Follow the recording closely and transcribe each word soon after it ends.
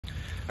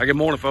Good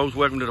morning, folks.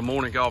 Welcome to the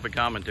morning coffee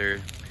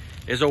commentary.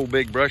 This old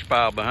big brush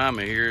pile behind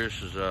me here,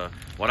 this is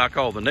what I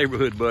call the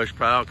neighborhood brush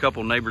pile. A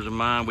couple neighbors of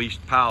mine, we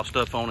pile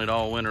stuff on it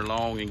all winter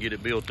long and get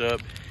it built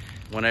up.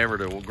 Whenever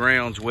the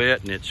ground's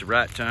wet and it's the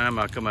right time,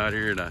 I come out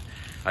here and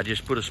I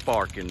just put a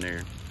spark in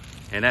there.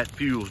 And that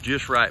fuel's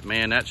just right,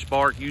 man. That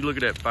spark, you look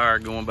at that fire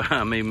going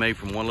behind me, made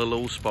from one little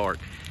old spark.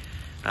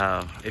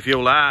 If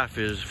your life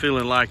is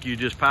feeling like you're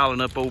just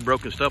piling up old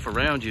broken stuff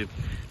around you,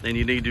 then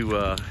you need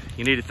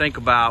to think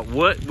about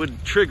what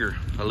would trigger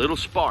a little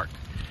spark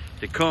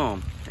to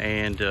come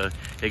and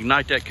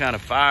ignite that kind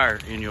of fire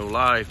in your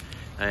life.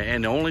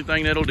 And the only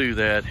thing that'll do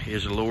that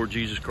is the Lord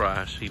Jesus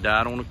Christ. He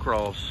died on the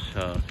cross,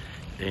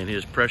 and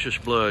his precious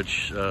blood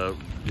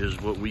is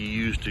what we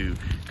use to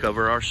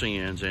cover our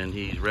sins, and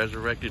he's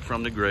resurrected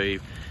from the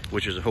grave,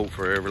 which is a hope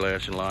for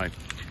everlasting life.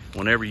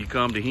 Whenever you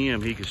come to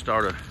him, he can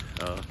start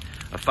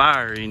a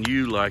fire in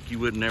you like you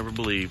would never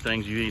believe.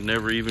 Things you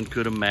never even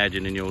could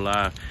imagine in your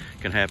life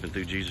can happen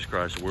through Jesus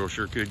Christ. The world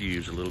sure could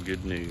use a little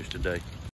good news today.